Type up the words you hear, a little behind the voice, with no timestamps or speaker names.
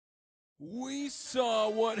We saw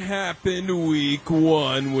what happened week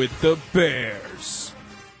 1 with the Bears.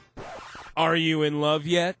 Are you in love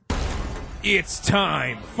yet? It's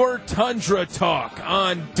time for Tundra Talk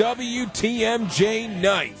on WTMJ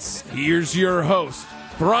Nights. Here's your host,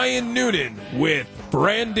 Brian Newton, with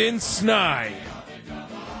Brandon Sneide.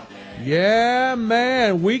 Yeah,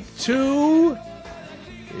 man, week 2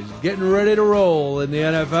 is getting ready to roll in the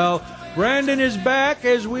NFL. Brandon is back,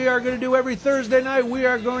 as we are going to do every Thursday night. We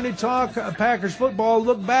are going to talk Packers football,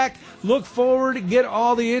 look back, look forward, get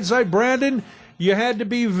all the insight. Brandon, you had to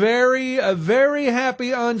be very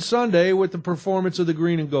happy on Sunday with the performance of the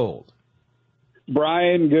green and gold.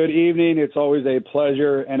 Brian, good evening. It's always a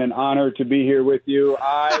pleasure and an honor to be here with you.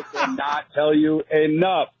 I cannot tell you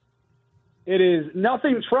enough. It is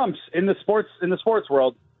nothing trumps in the sports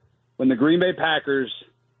world when the Green Bay Packers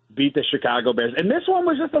beat the Chicago Bears. And this one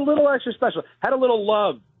was just a little extra special. Had a little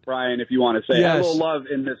love, Brian, if you want to say. Yes. Had a little love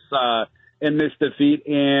in this defeat.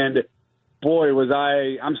 And boy,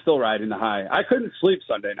 I'm still riding the high. I couldn't sleep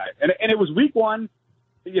Sunday night. And it was week 1.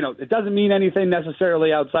 You know, it doesn't mean anything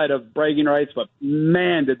necessarily outside of bragging rights, but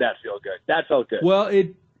man, did that feel good. That felt good. Well,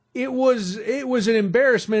 it was an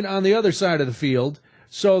embarrassment on the other side of the field.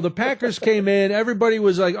 So the Packers came in, everybody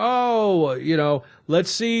was like, "Oh,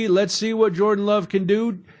 let's see what Jordan Love can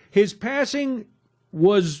do." His passing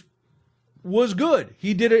was good.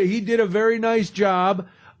 He did a very nice job.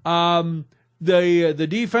 The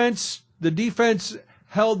defense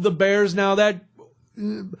held the Bears. Now that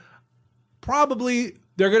probably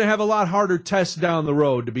they're going to have a lot harder tests down the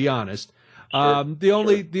road, to be honest. Sure. The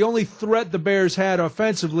only threat the Bears had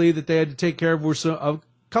offensively that they had to take care of were a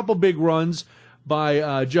couple big runs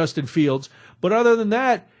by Justin Fields. But other than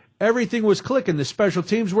that, everything was clicking. The special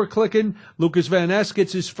teams were clicking. Lucas Van Ness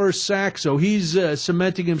gets his first sack, so he's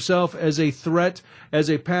cementing himself as a threat,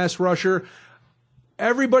 as a pass rusher.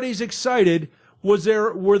 Everybody's excited. Were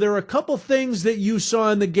there a couple things that you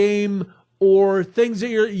saw in the game, or things that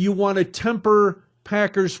you want to temper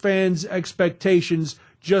Packers fans' expectations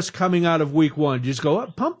just coming out of week 1? Just go,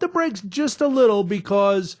 pump the brakes just a little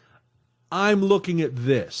because I'm looking at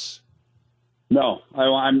this. No,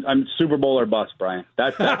 I'm Super Bowl or bust, Brian.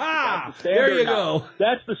 That's the standard. There you now. go.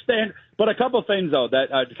 That's the standard. But a couple things, though, that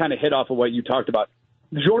to kind of hit off of what you talked about.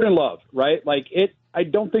 Jordan Love, right? I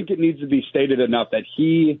don't think it needs to be stated enough that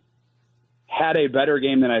he had a better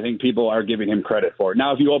game than I think people are giving him credit for.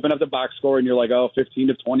 Now, if you open up the box score and you're like, 15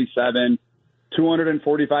 of 27,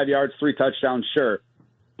 245 yards, 3 touchdowns, sure.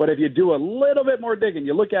 But if you do a little bit more digging,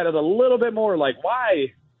 you look at it a little bit more, like,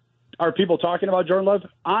 why are people talking about Jordan Love?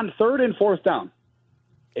 On 3rd and 4th down,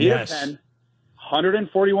 8 of 10,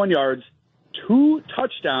 141 yards, 2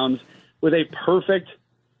 touchdowns with a perfect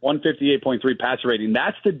 158.3 passer rating.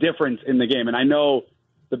 That's the difference in the game. And I know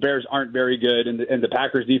the Bears aren't very good, and the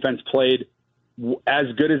Packers defense played as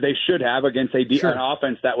good as they should have against an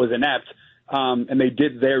offense that was inept, and they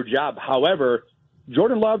did their job. However,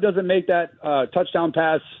 Jordan Love doesn't make that touchdown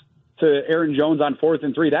pass to Aaron Jones on 4th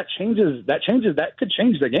and 3. That could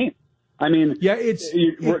change the game. I mean, yeah, it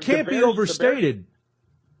can't be overstated.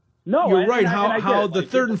 No, you're right. How the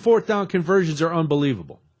 3rd and 4th down conversions are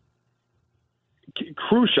unbelievable.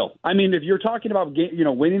 Crucial. I mean, if you're talking about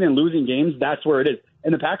winning and losing games, that's where it is.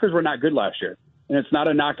 And the Packers were not good last year, and it's not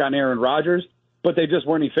a knock on Aaron Rodgers, but they just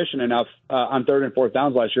weren't efficient enough on 3rd and 4th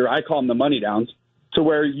downs last year. I call them the money downs, to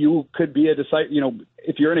where you could be a decisive.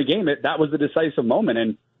 If you're in a game, that was the decisive moment.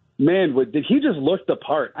 And man, did he just look the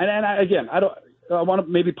part? And I want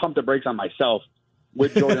to maybe pump the brakes on myself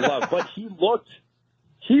with Jordan Love, but he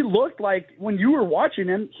looked like, when you were watching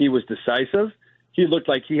him, he was decisive. He looked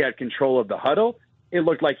like he had control of the huddle. It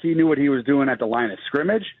looked like he knew what he was doing at the line of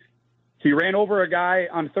scrimmage. He ran over a guy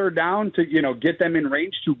on 3rd down to, get them in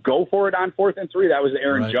range to go for it on 4th and 3. That was the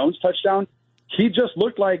Aaron Jones touchdown. He just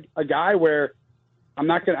looked like a guy where I'm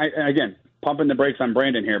not going to, again, pumping the brakes on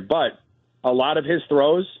Brandon here, but a lot of his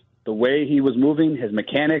throws, the way he was moving, his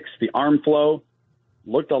mechanics, the arm flow,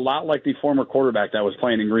 looked a lot like the former quarterback that was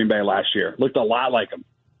playing in Green Bay last year. Looked a lot like him.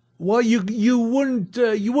 Well, you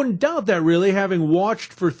wouldn't doubt that, really, having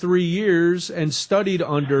watched for 3 years and studied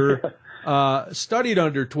under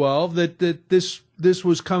 12 that this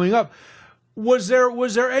was coming up. Was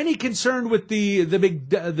there any concern with the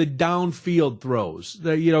downfield throws?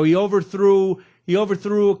 He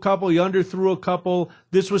overthrew a couple, he underthrew a couple.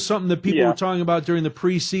 This was something that people were talking about during the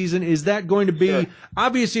preseason. Is that going to be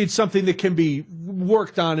obviously it's something that can be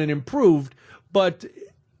worked on and improved, but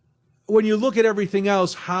when you look at everything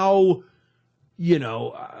else, how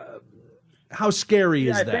scary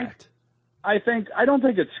is that? I don't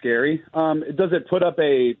think it's scary. Does it put up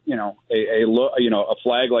a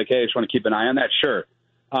flag like, hey, I just want to keep an eye on that? Sure.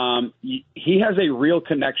 he has a real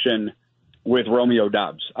connection with Romeo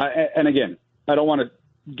Doubs. And again, I don't want to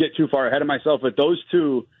get too far ahead of myself, but those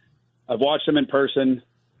two, I've watched them in person,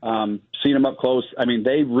 seen them up close. I mean,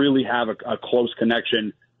 they really have a close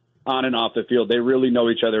connection on and off the field. They really know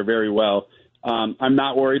each other very well. I'm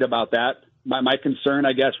not worried about that. My concern,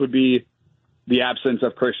 I guess, would be the absence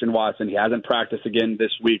of Christian Watson. He hasn't practiced again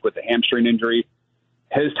this week with the hamstring injury.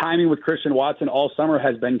 His timing with Christian Watson all summer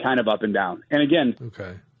has been kind of up and down. And again,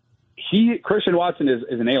 Christian Watson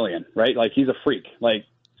is an alien, right? Like, he's a freak, like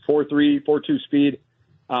 4.3, 4.2 speed.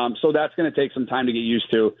 So that's going to take some time to get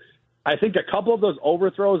used to. I think a couple of those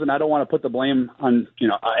overthrows, and I don't want to put the blame on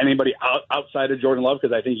anybody outside of Jordan Love,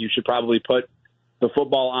 because I think you should probably put the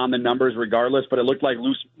football on the numbers regardless. But it looked like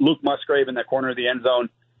Luke Musgrave in that corner of the end zone.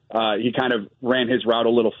 He kind of ran his route a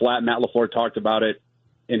little flat. Matt LaFleur talked about it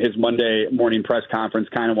in his Monday morning press conference,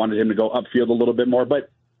 kind of wanted him to go upfield a little bit more. But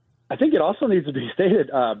I think it also needs to be stated,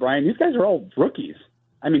 Brian, these guys are all rookies.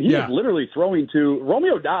 I mean, he is literally throwing to –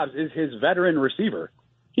 Romeo Doubs is his veteran receiver.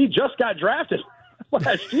 He just got drafted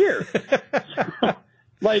last year.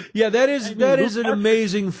 That is an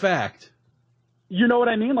amazing fact. You know what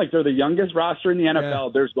I mean? Like, they're the youngest roster in the NFL.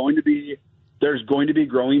 Yeah. There's going to be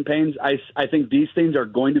growing pains. I think these things are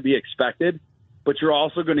going to be expected, but you're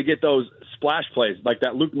also going to get those splash plays like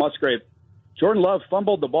that Luke Musgrave. Jordan Love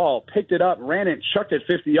fumbled the ball, picked it up, ran it, chucked it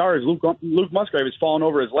 50 yards. Luke Musgrave is falling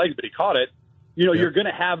over his legs, but he caught it. You're going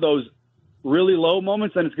to have those really low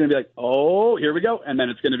moments, and it's going to be like, oh, here we go, and then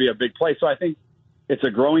it's going to be a big play. So I think it's a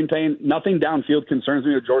growing pain. Nothing downfield concerns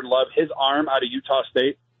me with Jordan Love. His arm out of Utah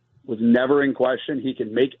State was never in question. He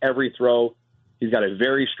can make every throw. He's got a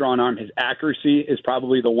very strong arm. His accuracy is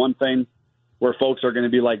probably the one thing where folks are going to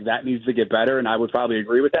be like, that needs to get better, and I would probably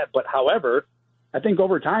agree with that. But, however, I think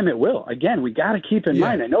over time it will. Again, we got to keep in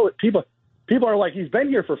mind, I know people are like, he's been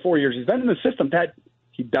here for 4 years. He's been in the system. That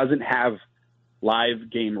he doesn't have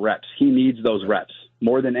live game reps. He needs those reps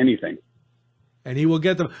more than anything. And he will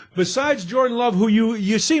get them. Besides Jordan Love, who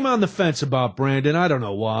you seem on the fence about, Brandon. I don't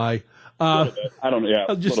know why. I don't know.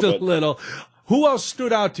 Yeah, just a little. Who else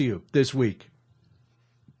stood out to you this week?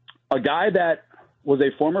 A guy that was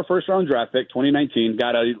a former first-round draft pick, 2019,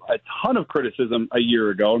 got a ton of criticism a year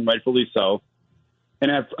ago, and rightfully so, and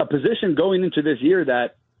a position going into this year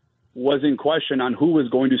that was in question on who was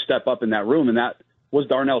going to step up in that room, and that was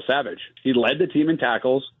Darnell Savage. He led the team in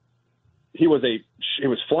tackles. He was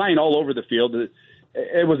flying all over the field.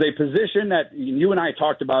 It was a position that you and I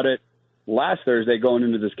talked about it last Thursday going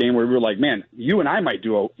into this game, where we were like, man, you and I might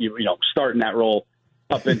do start in that role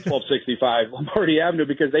up in 1265 Lombardi Avenue,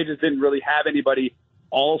 because they just didn't really have anybody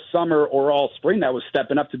all summer or all spring that was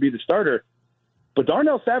stepping up to be the starter. But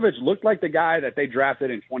Darnell Savage looked like the guy that they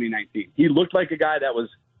drafted in 2019. He looked like a guy that was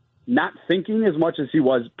not thinking as much as he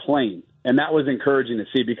was playing. And that was encouraging to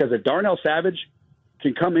see, because if Darnell Savage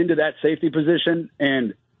can come into that safety position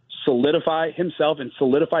and solidify himself and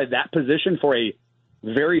solidify that position for a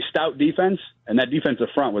very stout defense, and that defensive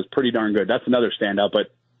front was pretty darn good. That's another standout.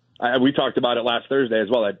 But we talked about it last Thursday as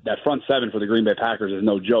well. That front seven for the Green Bay Packers is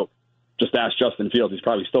no joke. Just ask Justin Fields. He's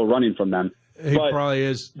probably still running from them. He probably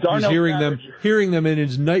is. He's hearing them in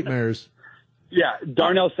his nightmares. Yeah,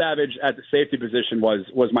 Darnell Savage at the safety position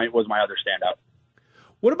was my other standout.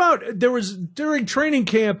 What about, there was during training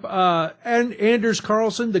camp, and Anders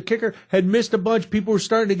Carlson, the kicker, had missed a bunch. People were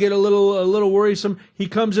starting to get a little worrisome. He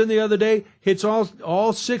comes in the other day, hits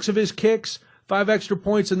all 6 of his kicks, 5 extra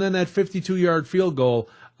points, and then that 52-yard field goal.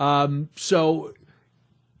 So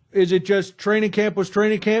is it just training camp was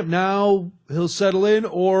training camp? Now he'll settle in,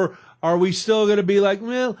 or are we still going to be like,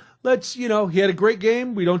 well, let's, he had a great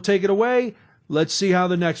game. We don't take it away. Let's see how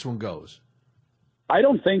the next one goes. I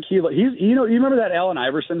don't think you remember that Allen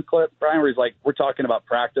Iverson clip, Brian, where he's like, we're talking about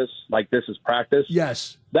practice, like this is practice.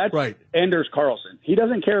 Yes. That's right. Anders Carlson. He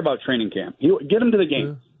doesn't care about training camp. Get him to the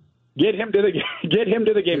game. Yeah. Get him to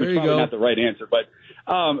the game. It's probably not the right answer, but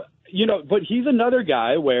but he's another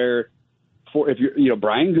guy where if you're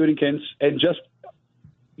Brian Gutekunst, and just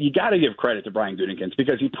you got to give credit to Brian Gutekunst,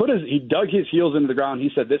 because he dug his heels into the ground. He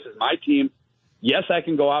said, this is my team. Yes, I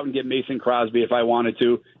can go out and get Mason Crosby if I wanted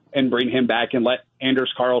to, and bring him back and let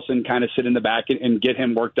Anders Carlson kind of sit in the back and get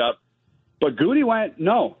him worked up. But Goody went,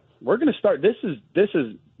 no, we're going to start. This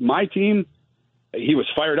is my team. He was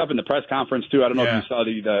fired up in the press conference too. I don't know if you saw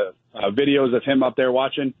the videos of him up there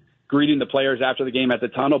greeting the players after the game at the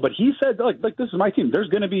tunnel. But he said, like this is my team. There's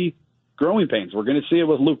going to be growing pains. We're going to see it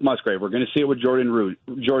with Luke Musgrave. We're going to see it with Jordan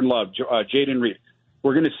Love, Jaden Reed.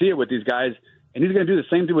 We're going to see it with these guys. And he's going to do the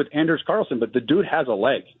same thing with Anders Carlson, but the dude has a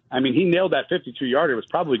leg. I mean, he nailed that 52-yarder. It was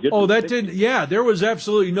probably good. Oh, that did. Yeah, there was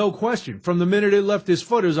absolutely no question. From the minute it left his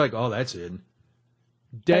foot, it was like, oh, that's in.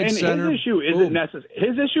 Dead and center. His issue isn't necessary.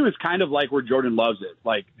 His issue is kind of like where Jordan Love's is.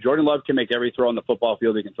 Like, Jordan Love can make every throw on the football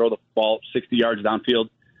field. He can throw the ball 60 yards downfield.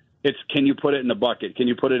 It's, can you put it in the bucket? Can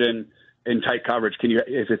you put it in tight coverage? Can you,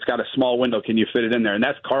 if it's got a small window, can you fit it in there? And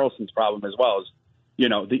that's Carlson's problem as well, is,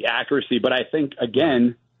 the accuracy. But I think,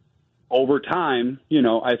 again, over time,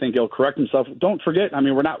 I think he'll correct himself. Don't forget, I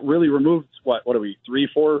mean, we're not really removed, what are we,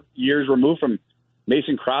 3-4 years removed from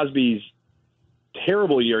Mason Crosby's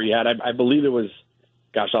terrible year he had. I believe it was,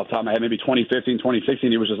 gosh, off the top of my head, maybe 2015,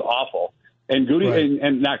 2016, he was just awful. And Goody, right.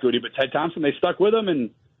 and not Goody, but Ted Thompson, they stuck with him, and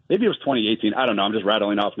maybe it was 2018. I don't know. I'm just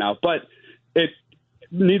rattling off now. But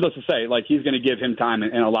needless to say, like, he's going to give him time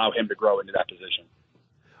and allow him to grow into that position.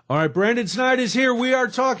 All right, Brandon Sneide is here. We are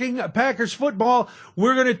talking Packers football.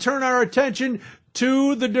 We're going to turn our attention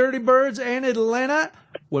to the Dirty Birds and Atlanta.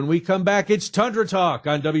 When we come back, it's Tundra Talk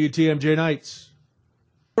on WTMJ Nights.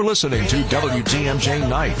 You're listening to WTMJ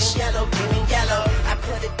Nights.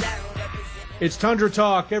 It's Tundra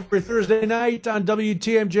Talk every Thursday night on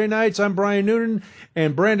WTMJ Nights. I'm Brian Noonan,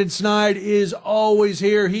 and Brandon Sneide is always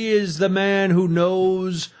here. He is the man who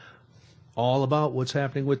knows all about what's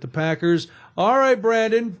happening with the Packers. All right,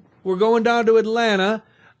 Brandon, we're going down to Atlanta.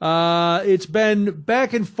 It's been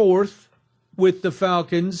back and forth with the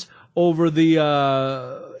Falcons over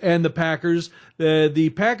and the Packers.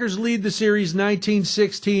 The Packers lead the series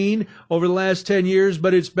 19-16 over the last 10 years,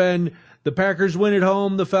 but it's been the Packers win at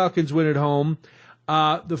home, the Falcons win at home.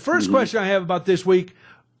 The first question I have about this week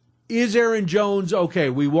is Aaron Jones okay?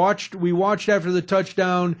 We watched after the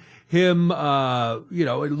touchdown him,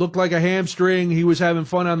 it looked like a hamstring. He was having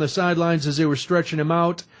fun on the sidelines as they were stretching him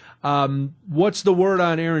out. What's the word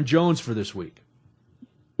on Aaron Jones for this week?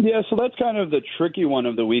 Yeah, so that's kind of the tricky one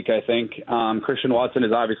of the week, I think. Christian Watson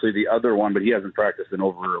is obviously the other one, but he hasn't practiced in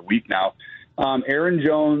over a week now. Aaron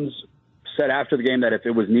Jones said after the game that if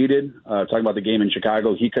it was needed, talking about the game in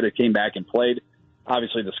Chicago, he could have came back and played.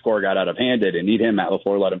 Obviously, the score got out of hand. They didn't need him. Matt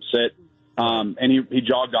LaFleur let him sit. And he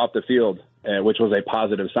jogged off the field, which was a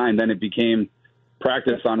positive sign. Then it became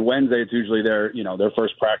practice on Wednesday. It's usually their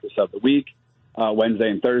first practice of the week. Wednesday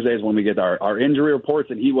and Thursdays when we get our injury reports,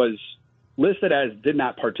 and he was listed as did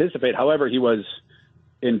not participate. However, he was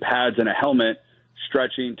in pads and a helmet,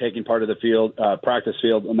 stretching, taking part of the field, practice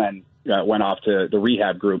field, and then went off to the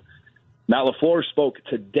rehab group. Matt LaFleur spoke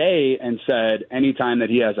today and said anytime that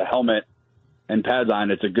he has a helmet and pads on,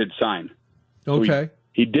 it's a good sign. Okay. So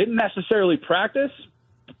he didn't necessarily practice,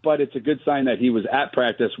 but it's a good sign that he was at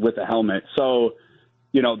practice with a helmet. So,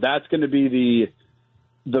 that's going to be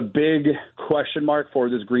the big question mark for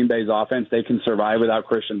this Green Bay's offense. They can survive without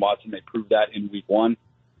Christian Watson. They proved that in week one,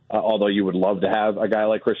 although you would love to have a guy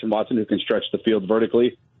like Christian Watson who can stretch the field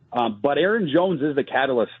vertically. But Aaron Jones is the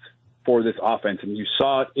catalyst for this offense, and you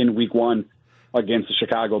saw it in week one against the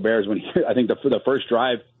Chicago Bears when I think the first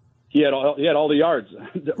drive, he had all the yards,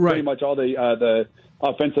 right. Pretty much all the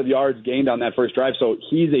offensive yards gained on that first drive. So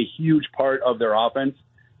he's a huge part of their offense.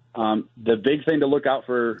 The big thing to look out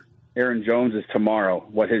for Aaron Jones is tomorrow,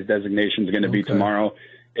 what his designation is going to be tomorrow.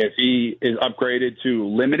 If he is upgraded to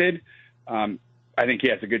limited, I think he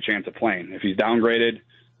has a good chance of playing. If he's downgraded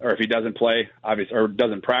or if he doesn't play, obviously, or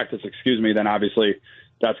doesn't practice, then obviously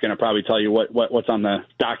that's going to probably tell you what's on the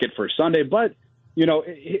docket for Sunday. But,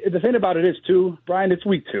 the thing about it is, too, Brian, it's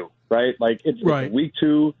week 2, right? Like, it's week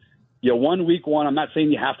 2. You won week 1. I'm not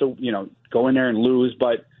saying you have to, go in there and lose,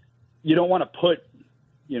 but you don't want to put,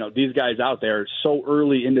 these guys out there so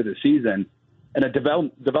early into the season and a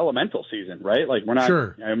developmental season, right? Like, we're not,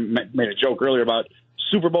 sure. I made a joke earlier about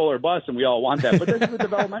Super Bowl or bust, and we all want that, but this is a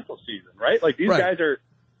developmental season, right? Like, these guys are,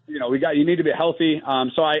 you need to be healthy.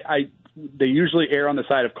 So they usually err on the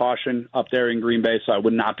side of caution up there in Green Bay, so I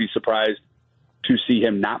would not be surprised to see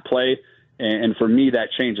him not play. And for me, that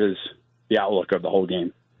changes the outlook of the whole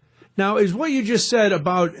game. Now, is what you just said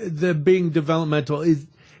about the being developmental,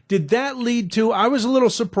 did that lead to, I was a little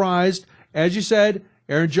surprised, as you said,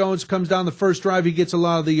 Aaron Jones comes down the first drive, he gets a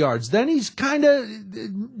lot of the yards. Then he's kind of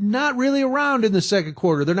not really around in the second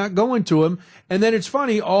quarter. They're not going to him. And then it's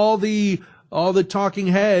funny, all the talking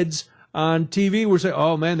heads on TV were saying,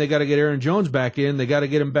 oh, man, they got to get Aaron Jones back in. They got to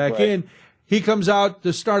get him back in. He comes out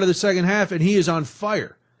the start of the second half, and he is on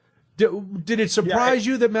fire. Did it surprise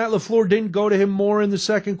you that Matt LaFleur didn't go to him more in the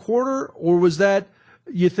second quarter? Or was that,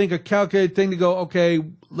 you think, a calculated thing to go, okay,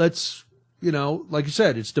 let's, like you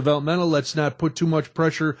said, it's developmental. Let's not put too much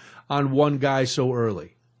pressure on one guy so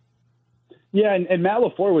early. Yeah, and Matt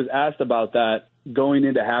LaFleur was asked about that going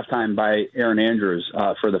into halftime by Aaron Andrews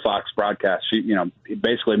for the Fox broadcast.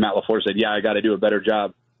 Basically Matt LaFleur said, I got to do a better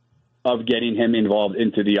job of getting him involved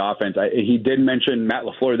into the offense. He did mention, Matt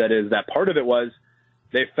LaFleur, that part part of it was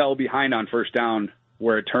they fell behind on first down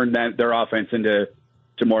where it turned their offense into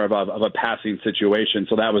more of a passing situation.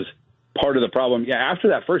 So that was part of the problem. Yeah, after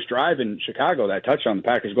that first drive in Chicago, that touchdown, the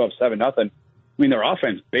Packers go up 7-0. I mean, their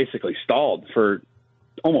offense basically stalled for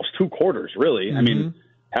almost 2 quarters, really. Mm-hmm. I mean,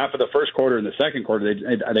 half of the first quarter and the second quarter,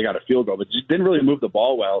 they got a field goal, but just didn't really move the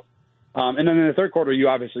ball well. And then in the third quarter, you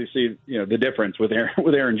obviously see the difference with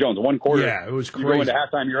Aaron Jones. One quarter, yeah, it was crazy. You go into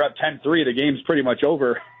halftime, you're up 10-3. The game's pretty much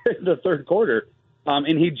over in the third quarter.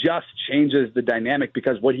 And he just changes the dynamic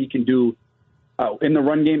because what he can do in the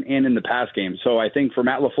run game and in the pass game. So I think for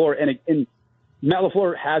Matt LaFleur, and Matt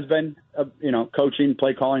LaFleur has been, coaching,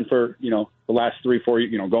 play calling for, the last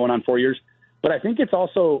 3-4, going on 4 years. But I think it's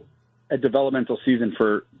also a developmental season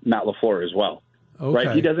for Matt LaFleur as well. Okay.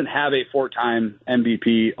 Right? He doesn't have a 4-time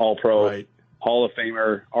MVP, All-Pro, right, Hall of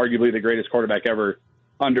Famer, arguably the greatest quarterback ever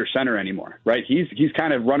under center anymore, right? He's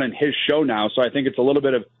kind of running his show now, so I think it's a little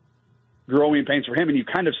bit of growing pains for him, and you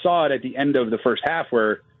kind of saw it at the end of the first half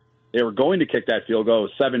where they were going to kick that field goal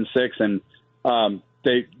 7-6, and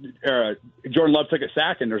Jordan Love took a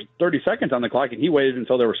sack, and there's 30 seconds on the clock, and he waited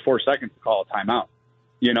until there was 4 seconds to call a timeout.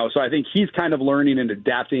 So I think he's kind of learning and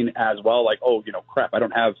adapting as well, like, crap, I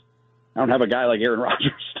don't have a guy like Aaron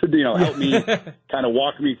Rodgers to, help me kind of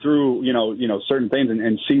walk me through, certain things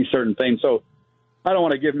and see certain things. So I don't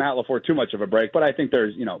want to give Matt LaFleur too much of a break, but I think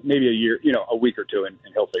there's, maybe a year, a week or two, and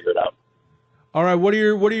he'll figure it out. All right. What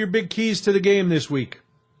are your big keys to the game this week?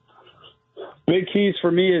 Big keys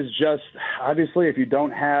for me is just, obviously, if you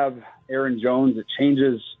don't have Aaron Jones, it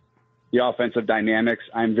changes the offensive dynamics.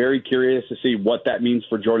 I'm very curious to see what that means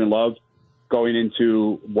for Jordan Love going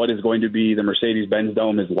into what is going to be the Mercedes-Benz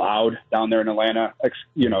Dome is loud down there in Atlanta.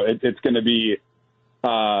 It's going to be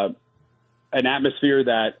an atmosphere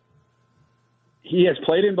that he has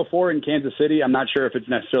played in before in Kansas City. I'm not sure if it's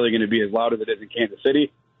necessarily going to be as loud as it is in Kansas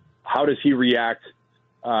City. How does he react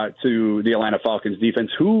to the Atlanta Falcons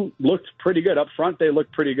defense, who looked pretty good up front? They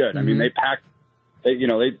looked pretty good. Mm-hmm. I mean, they packed.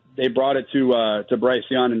 They brought it to Bryce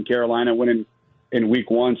Young in Carolina, winning in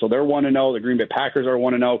week 1. So they're 1-0. The Green Bay Packers are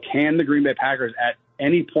 1-0. Can the Green Bay Packers at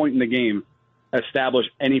any point in the game establish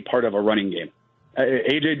any part of a running game?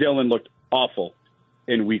 A.J. Dillon looked awful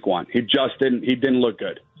in week 1. He didn't look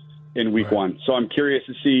good in week 1. So I'm curious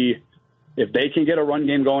to see if they can get a run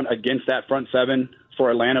game going against that front seven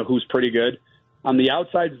for Atlanta, who's pretty good. On the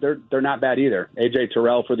outsides, they're not bad either. A.J.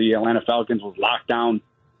 Terrell for the Atlanta Falcons was locked down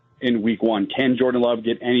in week 1. Can Jordan Love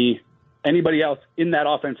get anybody else in that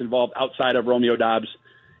offense involved outside of Romeo Doubs?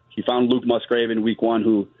 He found Luke Musgrave in week 1,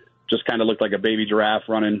 who just kind of looked like a baby giraffe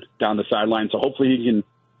running down the sideline. So hopefully he can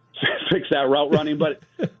fix that route running. But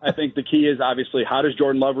I think the key is obviously, how does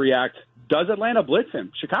Jordan Love react? Does Atlanta blitz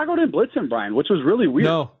him? Chicago didn't blitz him, Brian, which was really weird.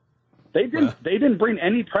 No. They didn't bring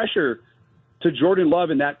any pressure to Jordan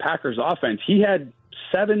Love in that Packers offense. He had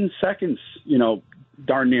 7 seconds,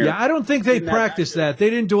 darn near. Yeah, I don't think they practiced that. They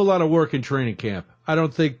didn't do a lot of work in training camp. I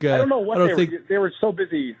don't think. I don't know what they were so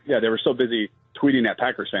busy. Yeah, they were so busy tweeting at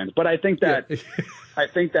Packers fans. But I think that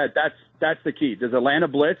that's the key. Does Atlanta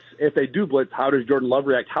blitz? If they do blitz, how does Jordan Love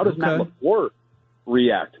react? How does Matt LaFleur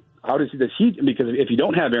react? How does he? Because if you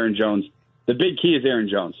don't have Aaron Jones, the big key is Aaron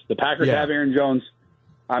Jones. The Packers have Aaron Jones.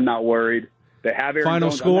 I'm not worried. They have Aaron Final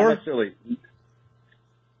Jones. Score?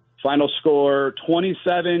 Final score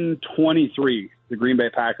 27-23. The Green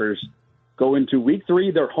Bay Packers go into week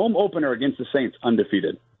 3, their home opener against the Saints,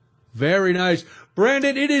 undefeated. Very nice.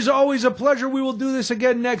 Brandon, it is always a pleasure. We will do this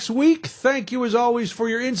again next week. Thank you, as always, for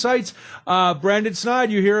your insights. Brandon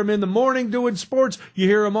Sneide, you hear him in the morning doing sports. You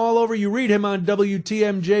hear him all over. You read him on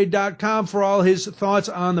WTMJ.com for all his thoughts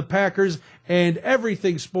on the Packers and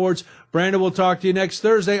everything sports. Brandon, we'll talk to you next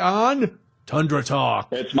Thursday on Tundra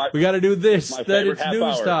Talk. We got to do this. Then it's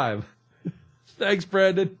news time. Thanks,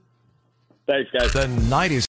 Brandon. Thanks, guys. The 90s.